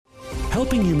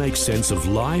helping you make sense of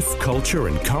life, culture,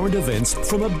 and current events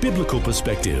from a biblical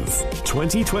perspective.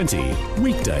 2020,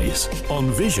 weekdays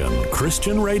on Vision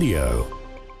Christian Radio.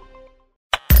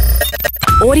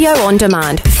 Audio on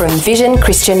demand from Vision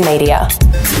Christian Media.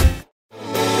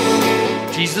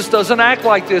 Jesus doesn't act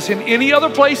like this in any other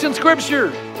place in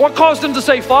Scripture. What caused him to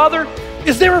say, Father,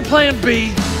 is there a plan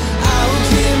B?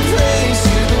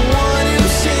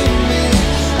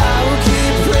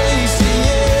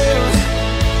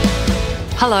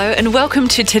 Hello and welcome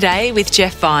to Today with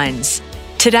Jeff Vines.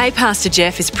 Today, Pastor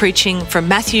Jeff is preaching from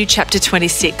Matthew chapter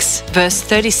 26, verse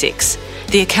 36,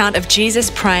 the account of Jesus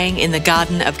praying in the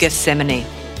Garden of Gethsemane.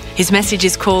 His message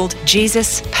is called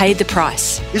Jesus Paid the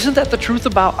Price. Isn't that the truth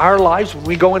about our lives when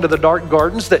we go into the dark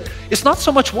gardens? That it's not so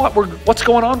much what's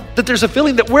going on, that there's a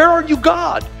feeling that where are you,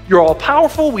 God? You're all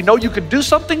powerful. We know you could do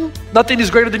something. Nothing is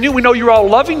greater than you. We know you're all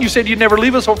loving. You said you'd never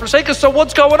leave us or forsake us. So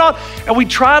what's going on? And we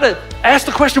try to ask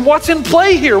the question, what's in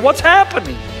play here? What's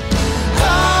happening?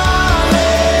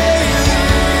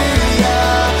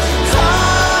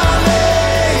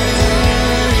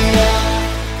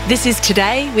 This is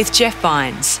Today with Jeff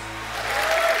Vines.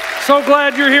 So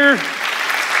glad you're here.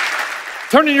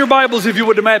 Turn in your Bibles, if you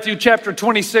would, to Matthew chapter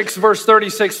 26, verse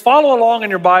 36. Follow along in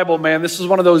your Bible, man. This is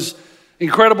one of those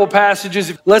incredible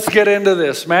passages. Let's get into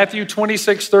this. Matthew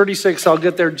 26, 36. I'll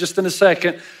get there just in a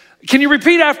second. Can you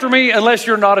repeat after me unless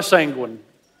you're not a sanguine?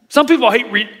 Some people hate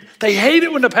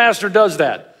it when the pastor does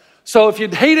that. So if you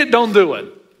hate it, don't do it.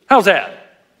 How's that?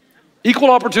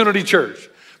 Equal opportunity church.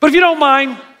 But if you don't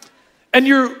mind, and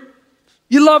you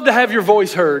love to have your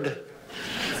voice heard,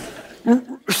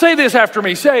 say this after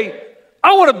me. Say,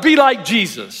 I want to be like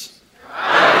Jesus.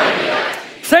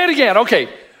 Say it again. Okay.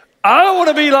 I want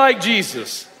to be like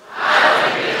Jesus.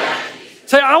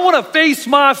 Say, I want to face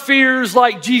my fears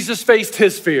like Jesus faced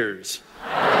his fears.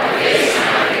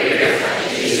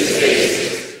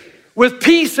 With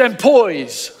peace and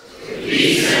poise.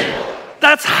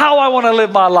 That's how I want to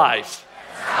live my life.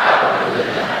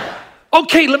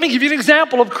 Okay, let me give you an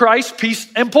example of Christ's peace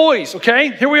and poise,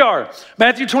 okay? Here we are.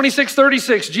 Matthew 26,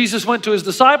 36. Jesus went to his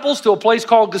disciples to a place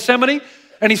called Gethsemane,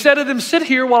 and he said to them, sit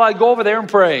here while I go over there and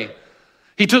pray.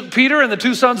 He took Peter and the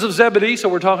two sons of Zebedee, so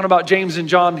we're talking about James and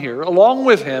John here, along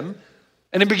with him,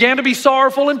 and he began to be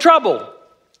sorrowful and troubled.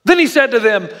 Then he said to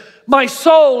them, my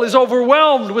soul is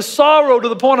overwhelmed with sorrow to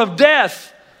the point of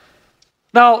death.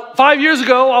 Now, 5 years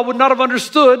ago, I would not have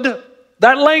understood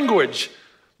that language.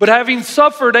 But having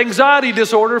suffered anxiety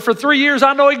disorder for 3 years,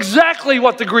 I know exactly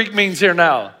what the Greek means here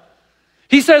now.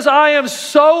 He says, I am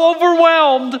so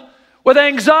overwhelmed with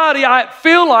anxiety, I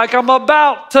feel like I'm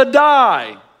about to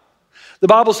die. The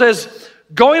Bible says,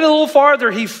 going a little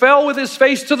farther, he fell with his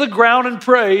face to the ground and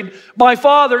prayed, my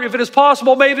Father, if it is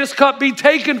possible, may this cup be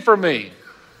taken from me.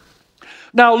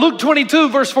 Now, Luke 22,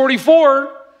 verse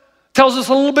 44, tells us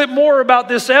a little bit more about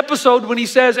this episode when he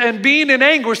says, and being in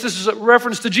anguish, this is a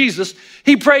reference to Jesus,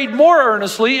 he prayed more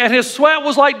earnestly, and his sweat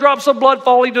was like drops of blood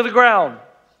falling to the ground.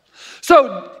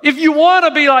 So if you want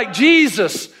to be like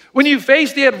Jesus, when you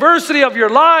face the adversity of your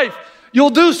life, you'll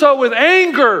do so with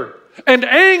anger and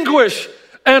anguish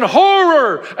and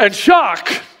horror and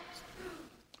shock.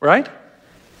 Right?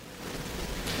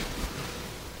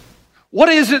 What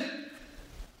is it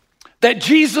that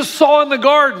Jesus saw in the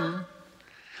garden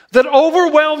that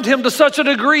overwhelmed him to such a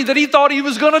degree that he thought he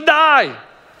was going to die?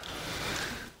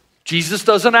 Jesus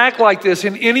doesn't act like this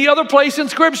in any other place in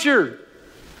Scripture.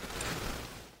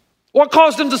 What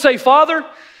caused him to say, Father,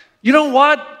 you know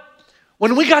what?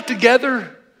 When we got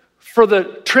together for the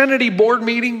Trinity board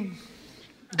meeting,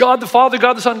 God the Father,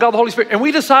 God the Son, God the Holy Spirit, and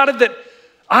we decided that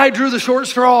I drew the short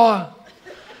straw,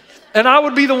 and I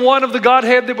would be the one of the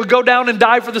Godhead that would go down and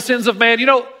die for the sins of man. You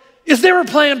know, is there a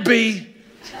plan B?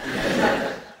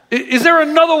 Is there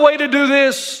another way to do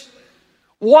this?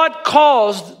 What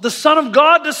caused the Son of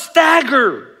God to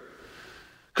stagger?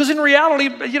 Because in reality,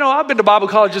 you know, I've been to Bible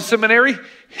college and seminary.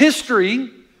 History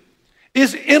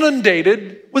is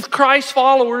inundated with Christ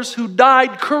followers who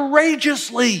died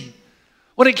courageously.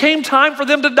 When it came time for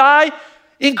them to die,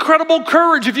 incredible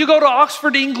courage. If you go to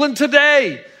Oxford, England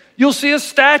today, you'll see a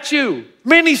statue,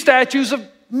 many statues of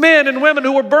men and women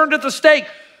who were burned at the stake,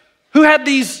 who had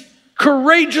these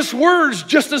courageous words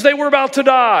just as they were about to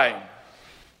die.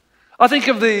 I think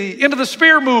of the Into the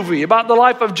Spear movie about the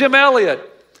life of Jim Elliot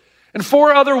and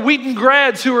 4 other Wheaton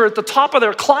grads who were at the top of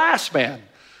their class, man.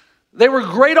 They were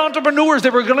great entrepreneurs. They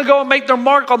were going to go and make their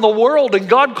mark on the world, and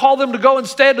God called them to go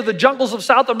instead to the jungles of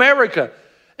South America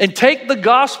and take the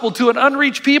gospel to an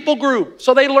unreached people group.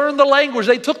 So they learned the language.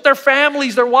 They took their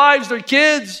families, their wives, their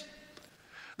kids.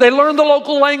 They learned the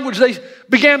local language. They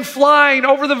began flying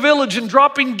over the village and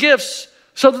dropping gifts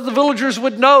so that the villagers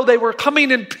would know they were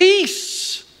coming in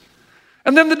peace.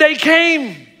 And then the day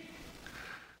came.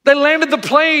 They landed the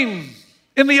plane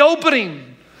in the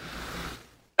opening.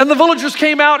 And the villagers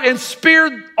came out and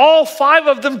speared all 5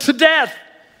 of them to death.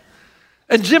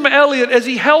 And Jim Elliot, as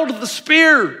he held the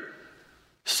spear,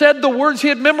 said the words he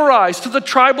had memorized to the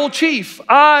tribal chief,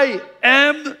 "I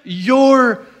am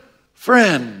your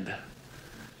friend."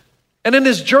 And in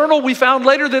his journal, we found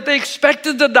later that they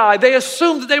expected to die. They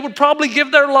assumed that they would probably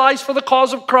give their lives for the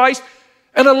cause of Christ.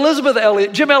 And Elizabeth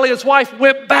Elliot, Jim Elliot's wife,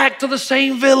 went back to the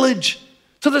same village,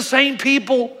 to the same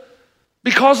people.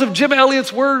 Because of Jim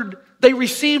Elliot's word, they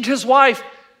received his wife.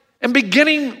 And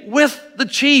beginning with the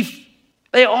chief,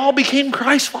 they all became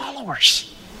Christ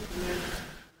followers.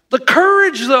 The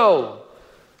courage, though,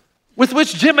 with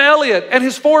which Jim Elliot and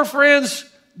his 4 friends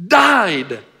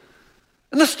died.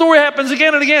 And the story happens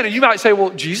again and again. And you might say, well,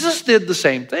 Jesus did the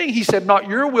same thing. He said, "Not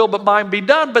your will, but mine be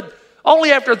done." But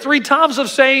only after 3 times of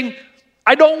saying,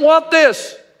 "I don't want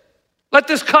this. Let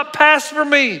this cup pass from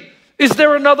me. Is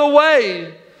there another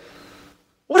way?"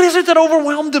 What is it that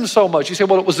overwhelmed him so much? You say,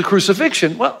 well, it was the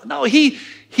crucifixion. Well, no, he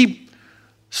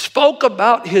spoke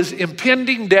about his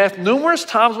impending death numerous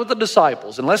times with the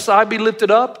disciples. "Unless I be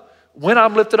lifted up, when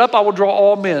I'm lifted up, I will draw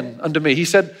all men unto me." He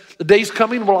said, "The day's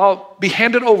coming when I'll be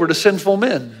handed over to sinful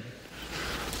men."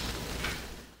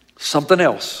 Something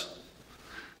else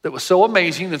that was so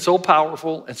amazing and so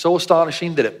powerful and so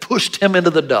astonishing that it pushed him into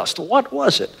the dust. What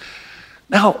was it?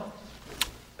 Now,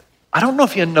 I don't know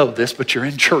if you know this, but you're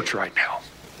in church right now.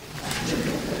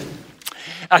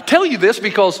 I tell you this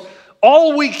because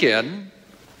all weekend,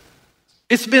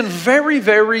 it's been very,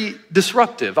 very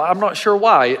disruptive. I'm not sure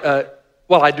why.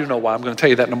 Well, I do know why. I'm going to tell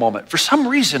you that in a moment. For some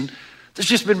reason, there's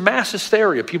just been mass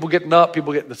hysteria. People getting up,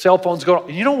 people getting the cell phones going.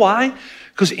 And you know why?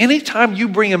 Because anytime you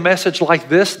bring a message like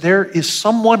this, there is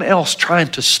someone else trying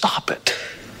to stop it.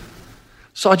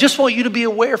 So I just want you to be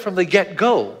aware from the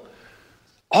get-go.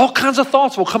 All kinds of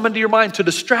thoughts will come into your mind to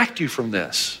distract you from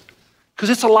this because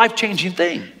it's a life-changing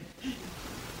thing.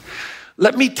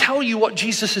 Let me tell you what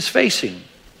Jesus is facing.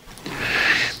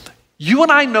 You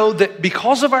and I know that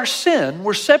because of our sin,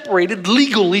 we're separated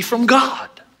legally from God.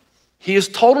 He is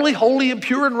totally holy and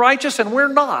pure and righteous, and we're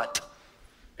not.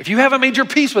 If you haven't made your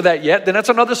peace with that yet, then that's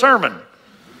another sermon.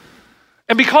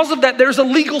 And because of that, there's a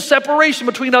legal separation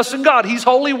between us and God. He's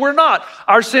holy, we're not.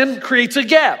 Our sin creates a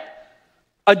gap,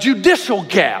 a judicial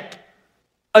gap,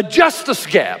 a justice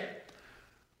gap,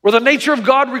 where the nature of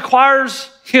God requires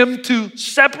him to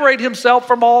separate himself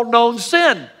from all known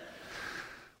sin.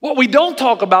 What we don't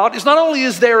talk about is not only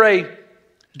is there a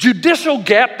judicial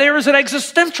gap, there is an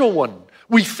existential one.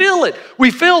 We feel it.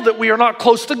 We feel that we are not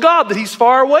close to God, that he's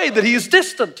far away, that he is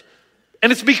distant.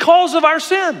 And it's because of our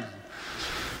sin.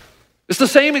 It's the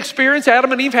same experience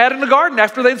Adam and Eve had in the garden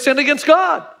after they'd sinned against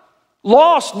God.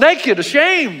 Lost, naked,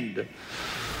 ashamed.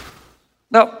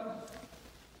 Now,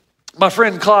 my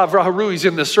friend Clive Raharu, he's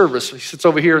in this service. He sits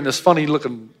over here in this funny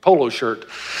looking polo shirt.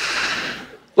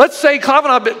 Let's say Clive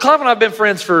and I have been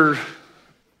friends for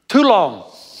too long.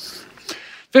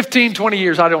 15, 20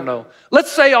 years, I don't know.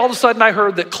 Let's say all of a sudden I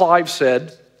heard that Clive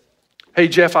said, "Hey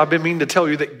Jeff, I've been meaning to tell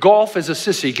you that golf is a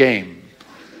sissy game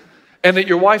and that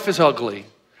your wife is ugly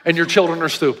and your children are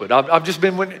stupid."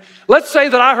 Let's say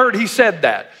that I heard he said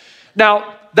that.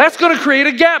 Now, that's going to create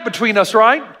a gap between us,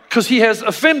 right? Because he has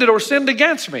offended or sinned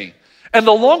against me. And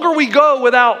the longer we go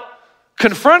without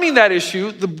confronting that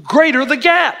issue, the greater the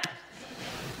gap.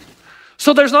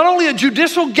 So there's not only a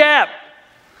judicial gap,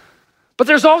 but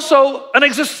there's also an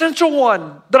existential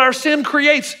one that our sin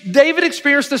creates. David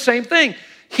experienced the same thing.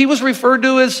 He was referred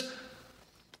to as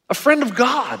a friend of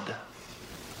God.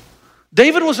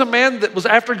 David was a man that was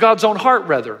after God's own heart,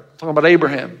 rather. I'm talking about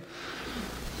Abraham.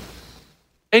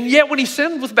 And yet when he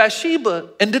sinned with Bathsheba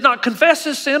and did not confess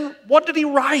his sin, what did he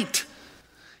write?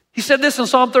 He said this in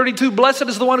Psalm 32, "Blessed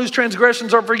is the one whose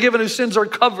transgressions are forgiven, whose sins are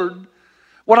covered.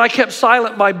 When I kept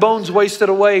silent, my bones wasted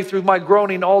away through my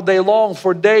groaning all day long.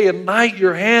 For day and night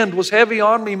your hand was heavy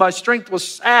on me. My strength was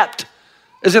sapped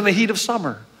as in the heat of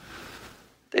summer."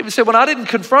 David said, when I didn't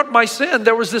confront my sin,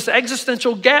 there was this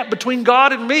existential gap between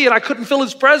God and me, and I couldn't feel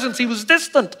his presence. He was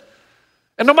distant.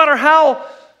 And no matter how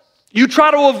you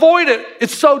try to avoid it,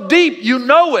 it's so deep, you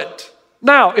know it.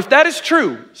 Now, if that is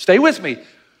true, stay with me.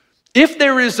 If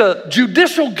there is a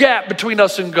judicial gap between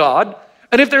us and God,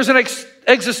 and if there's an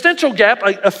existential gap,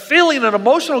 a feeling, an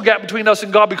emotional gap between us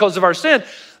and God because of our sin,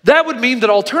 that would mean that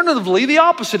alternatively, the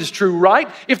opposite is true, right?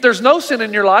 If there's no sin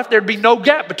in your life, there'd be no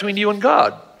gap between you and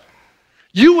God.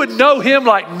 You would know him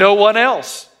like no one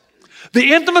else.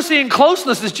 The intimacy and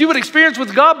closeness that you would experience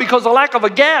with God because of the lack of a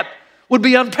gap would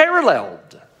be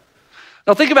unparalleled.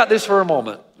 Now think about this for a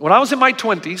moment. When I was in my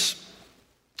 20s,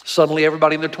 suddenly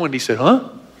everybody in their 20s said, huh?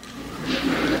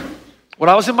 When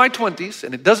I was in my 20s,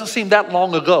 and it doesn't seem that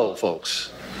long ago,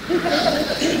 folks,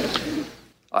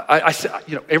 I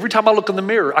every time I look in the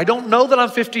mirror, I don't know that I'm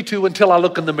 52 until I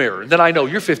look in the mirror. And then I know,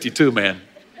 you're 52, man.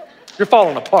 You're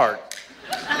falling apart.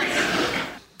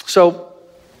 So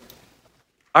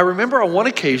I remember on one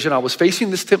occasion, I was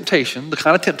facing this temptation, the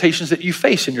kind of temptations that you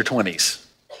face in your 20s,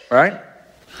 right?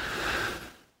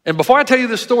 And before I tell you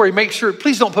this story, make sure,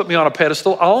 please don't put me on a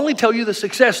pedestal. I'll only tell you the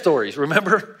success stories,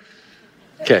 remember?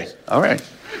 Okay, all right.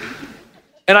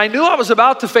 And I knew I was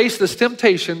about to face this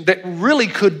temptation that really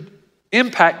could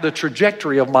impact the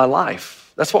trajectory of my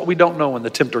life. That's what we don't know when the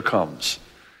tempter comes.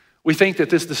 We think that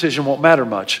this decision won't matter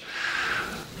much.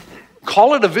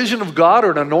 Call it a vision of God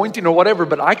or an anointing or whatever,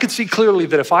 but I could see clearly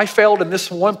that if I failed in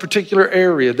this one particular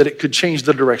area, that it could change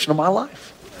the direction of my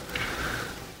life.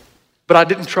 But I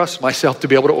didn't trust myself to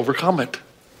be able to overcome it.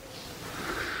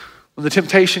 When the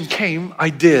temptation came,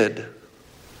 I did.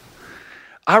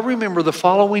 I remember the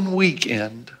following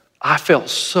weekend, I felt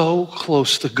so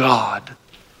close to God.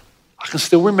 I can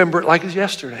still remember it like it was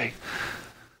yesterday.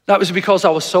 That was because I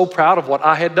was so proud of what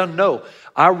I had done. No,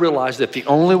 I realized that the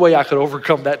only way I could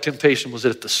overcome that temptation was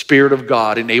if the Spirit of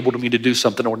God enabled me to do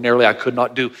something ordinarily I could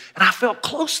not do. And I felt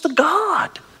close to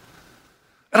God.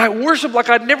 And I worshiped like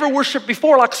I'd never worshiped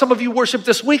before, like some of you worshiped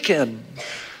this weekend.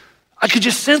 I could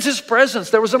just sense His presence.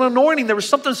 There was an anointing. There was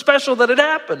something special that had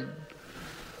happened.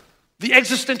 The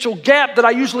existential gap that I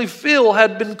usually feel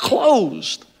had been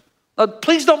closed. Now,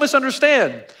 please don't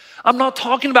misunderstand. I'm not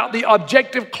talking about the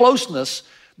objective closeness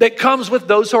that comes with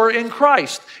those who are in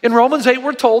Christ. In Romans 8,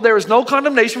 we're told there is no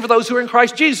condemnation for those who are in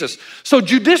Christ Jesus. So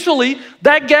judicially,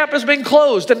 that gap has been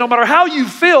closed. And no matter how you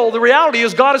feel, the reality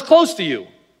is God is close to you.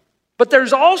 But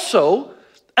there's also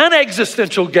an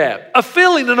existential gap, a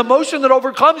feeling, an emotion that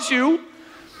overcomes you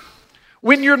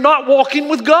when you're not walking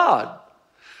with God.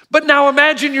 But now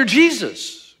imagine you're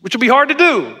Jesus, which will be hard to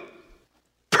do.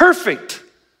 Perfect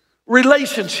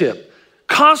relationship.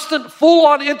 Constant,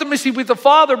 full-on intimacy with the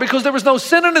Father because there was no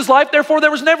sin in His life, therefore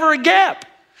there was never a gap.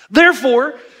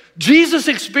 Therefore, Jesus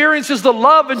experiences the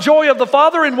love and joy of the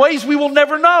Father in ways we will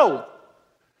never know.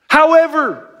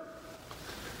 However,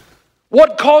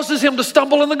 what causes Him to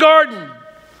stumble in the garden?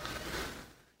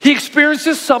 He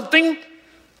experiences something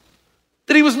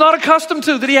that He was not accustomed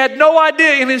to, that He had no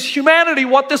idea in His humanity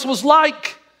what this was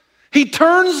like. He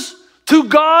turns to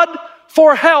God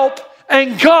for help,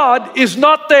 and God is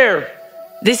not there.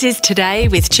 This is Today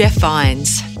with Jeff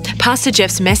Vines. Pastor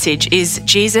Jeff's message is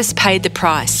Jesus Paid the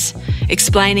Price,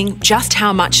 explaining just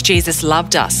how much Jesus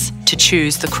loved us to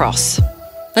choose the cross.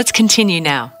 Let's continue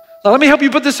now. Now let me help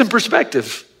you put this in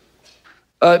perspective.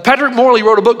 Patrick Morley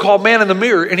wrote a book called Man in the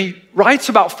Mirror, and he writes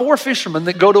about 4 fishermen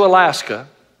that go to Alaska,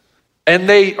 and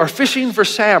they are fishing for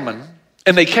salmon,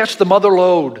 and they catch the mother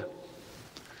lode.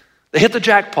 They hit the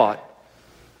jackpot.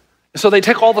 And so they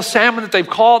take all the salmon that they've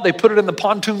caught, they put it in the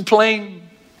pontoon plane,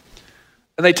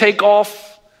 and they take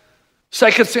off.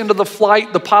 Seconds into the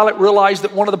flight, the pilot realized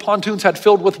that one of the pontoons had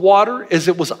filled with water as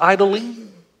it was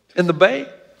idling in the bay.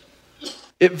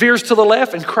 It veers to the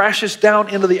left and crashes down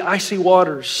into the icy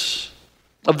waters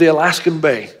of the Alaskan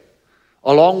Bay.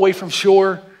 A long way from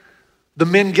shore, the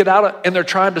men get out and they're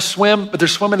trying to swim, but they're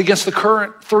swimming against the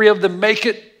current. 3 of them make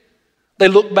it. They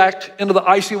look back into the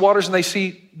icy waters and they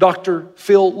see Dr.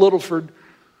 Phil Littleford,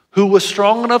 who was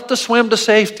strong enough to swim to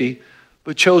safety,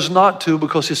 but chose not to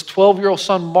because his 12-year-old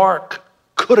son, Mark,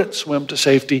 couldn't swim to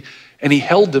safety, and he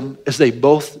held them as they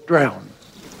both drowned.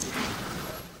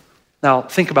 Now,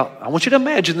 I want you to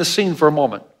imagine this scene for a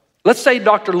moment. Let's say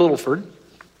Dr. Littleford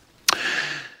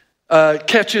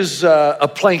catches a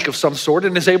plank of some sort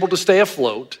and is able to stay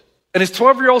afloat. And his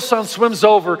 12-year-old son swims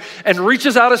over and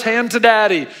reaches out his hand to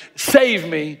Daddy, save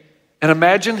me. And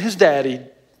imagine his daddy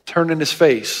turning his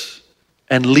face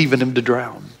and leaving him to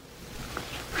drown.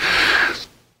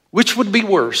 Which would be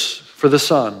worse for the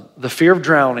son, the fear of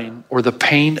drowning or the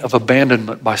pain of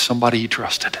abandonment by somebody he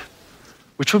trusted?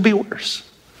 Which would be worse?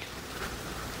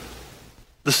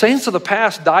 The saints of the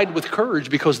past died with courage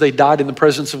because they died in the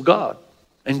presence of God,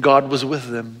 and God was with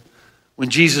them. When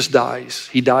Jesus dies,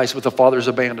 He dies with the Father's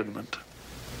abandonment.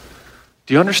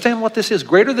 Do you understand what this is?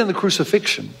 Greater than the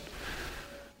crucifixion,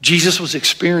 Jesus was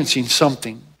experiencing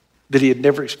something that He had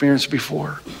never experienced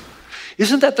before.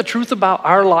 Isn't that the truth about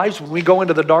our lives when we go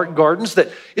into the dark gardens? That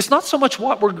it's not so much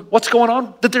what's going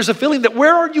on, that there's a feeling that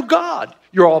where are you, God?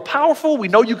 You're all powerful. We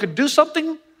know you could do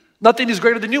something. Nothing is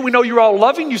greater than you. We know you're all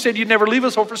loving. You said you'd never leave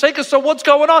us or forsake us. So what's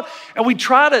going on? And we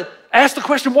try to ask the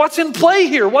question, what's in play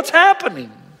here? What's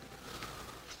happening?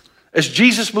 As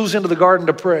Jesus moves into the garden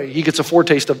to pray, he gets a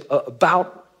foretaste of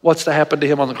about what's to happen to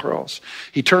him on the cross.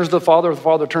 He turns to the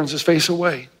Father turns his face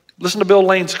away. Listen to Bill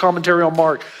Lane's commentary on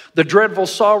Mark. The dreadful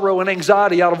sorrow and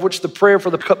anxiety out of which the prayer for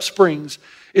the cup springs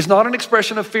is not an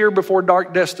expression of fear before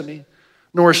dark destiny,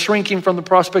 nor a shrinking from the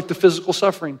prospect of physical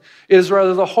suffering. It is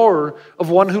rather the horror of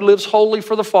one who lives wholly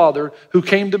for the Father, who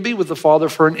came to be with the Father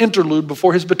for an interlude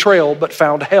before his betrayal, but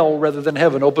found hell rather than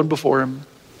heaven open before him.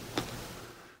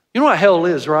 You know what hell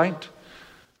is, right?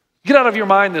 Get out of your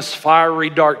mind this fiery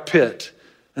dark pit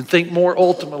and think more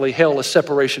ultimately hell is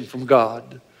separation from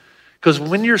God. Because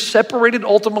when you're separated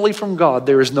ultimately from God,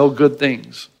 there is no good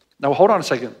things. Now, hold on a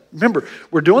second. Remember,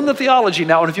 we're doing the theology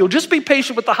now, and if you'll just be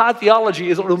patient with the high theology,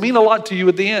 it'll mean a lot to you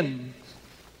at the end.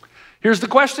 Here's the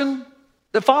question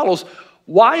that follows.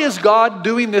 Why is God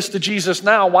doing this to Jesus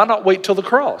now? Why not wait till the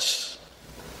cross?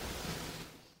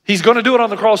 He's going to do it on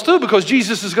the cross too, because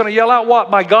Jesus is going to yell out what?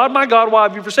 My God, why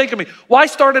have you forsaken me? Why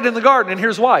start it in the garden? And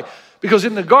here's why. Because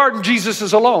in the garden, Jesus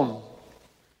is alone.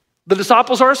 The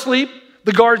disciples are asleep.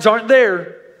 The guards aren't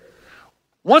there.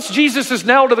 Once Jesus is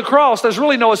nailed to the cross, there's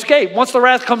really no escape. Once the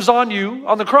wrath comes on you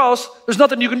on the cross, there's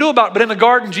nothing you can do about it. But in the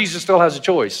garden, Jesus still has a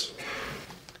choice.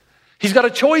 He's got a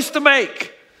choice to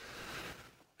make,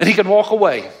 and he can walk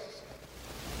away.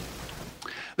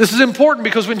 This is important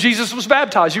because when Jesus was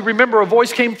baptized, you remember a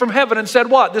voice came from heaven and said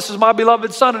what? This is my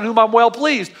beloved Son in whom I'm well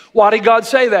pleased. Why did God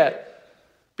say that?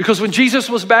 Because when Jesus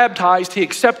was baptized, he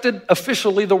accepted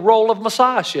officially the role of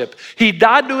messiahship. He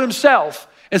died to himself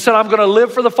and said, I'm going to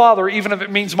live for the Father even if it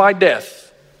means my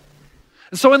death.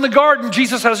 And so in the garden,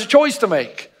 Jesus has a choice to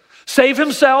make. Save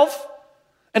himself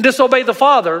and disobey the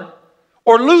Father,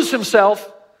 or lose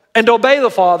himself and obey the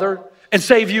Father and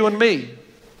save you and me.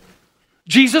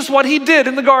 Jesus, what he did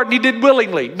in the garden, he did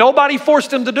willingly. Nobody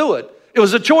forced him to do it. It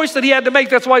was a choice that he had to make.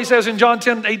 That's why he says in John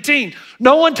 10:18,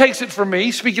 no one takes it from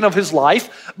me, speaking of his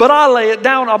life, but I lay it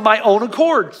down on my own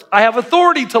accord. I have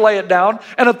authority to lay it down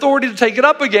and authority to take it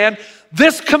up again.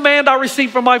 This command I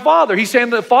received from my Father. He's saying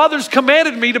the Father's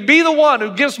commanded me to be the one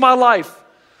who gives my life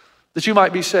that you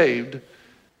might be saved.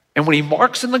 And when he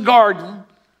marks in the garden,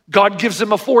 God gives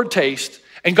him a foretaste.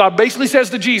 And God basically says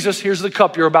to Jesus, here's the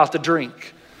cup you're about to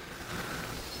drink.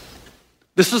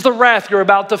 This is the wrath you're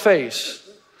about to face.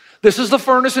 This is the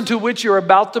furnace into which you're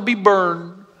about to be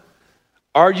burned.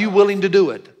 Are you willing to do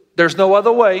it? There's no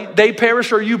other way. They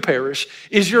perish or you perish.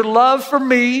 Is your love for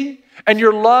me and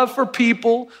your love for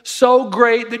people so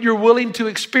great that you're willing to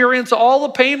experience all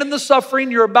the pain and the suffering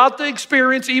you're about to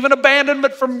experience, even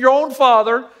abandonment from your own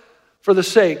Father, for the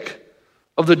sake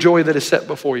of the joy that is set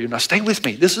before you? Now stay with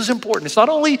me. This is important. It's not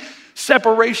only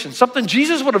separation, something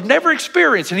Jesus would have never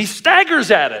experienced, and he staggers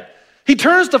at it. He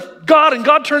turns to God and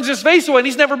God turns his face away, and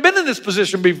he's never been in this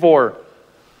position before.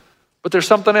 But there's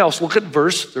something else. Look at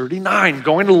verse 39,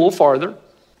 going a little farther.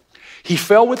 He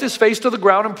fell with his face to the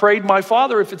ground and prayed, my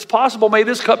Father, if it's possible, may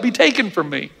this cup be taken from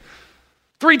me.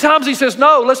 3 times he says,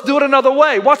 no, let's do it another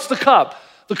way. What's the cup?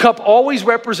 The cup always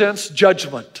represents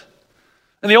judgment.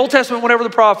 In the Old Testament, whenever the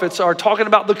prophets are talking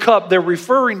about the cup, they're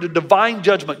referring to divine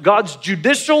judgment, God's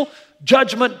judicial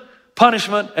judgment,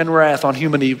 punishment, and wrath on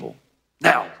human evil.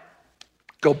 Now,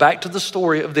 go back to the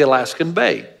story of the Alaskan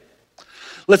Bay.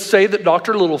 Let's say that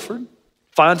Dr. Littleford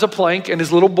finds a plank and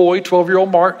his little boy,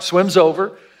 12-year-old Mark, swims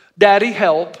over. Daddy,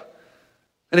 help.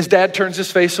 And his dad turns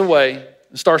his face away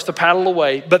and starts to paddle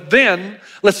away. But then,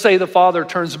 let's say the father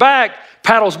turns back,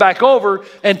 paddles back over,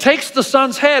 and takes the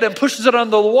son's head and pushes it under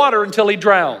the water until he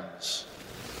drowns.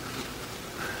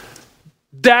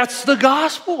 That's the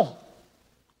gospel.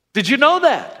 Did you know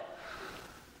that?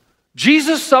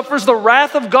 Jesus suffers the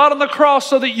wrath of God on the cross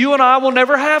so that you and I will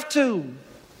never have to.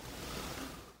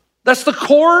 That's the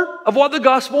core of what the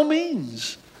gospel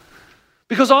means.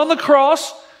 Because on the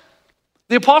cross,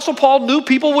 the Apostle Paul knew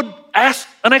people would ask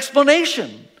an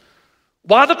explanation.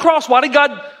 Why the cross?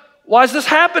 Why is this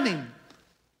happening?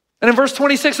 And in verse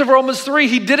 26 of Romans 3,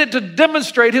 he did it to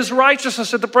demonstrate his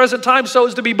righteousness at the present time so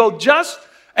as to be both just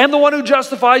and the one who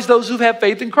justifies those who have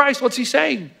faith in Christ. What's he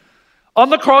saying? On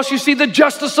the cross, you see the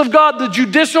justice of God, the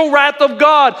judicial wrath of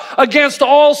God against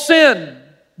all sin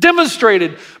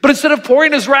demonstrated. But instead of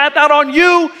pouring his wrath out on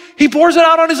you, he pours it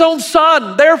out on his own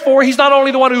son. Therefore, he's not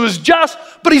only the one who is just,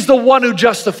 but he's the one who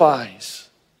justifies.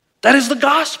 That is the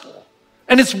gospel.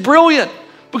 And it's brilliant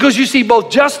because you see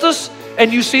both justice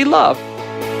and you see love.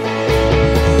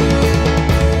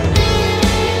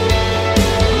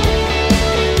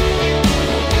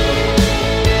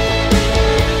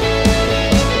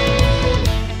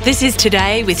 This is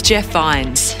Today with Jeff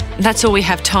Vines. That's all we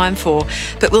have time for,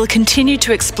 but we'll continue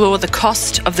to explore the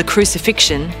cost of the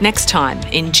crucifixion next time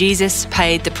in Jesus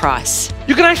Paid the Price.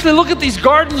 You can actually look at these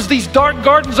gardens, these dark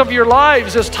gardens of your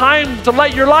lives, as time to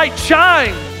let your light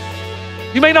shine.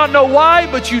 You may not know why,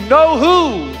 but you know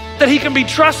who, that he can be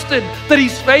trusted, that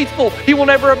he's faithful, he will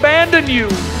never abandon you.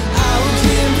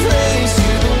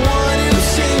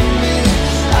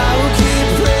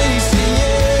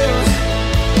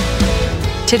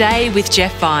 Today with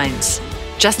Jeff Vines.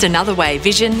 Just another way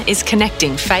Vision is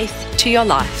connecting faith to your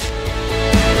life.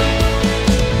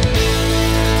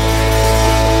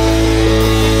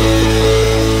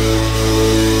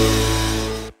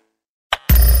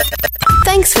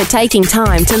 Thanks for taking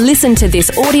time to listen to this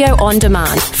audio on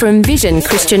demand from Vision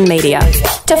Christian Media.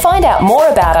 To find out more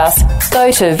about us, go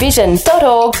to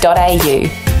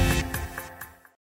vision.org.au.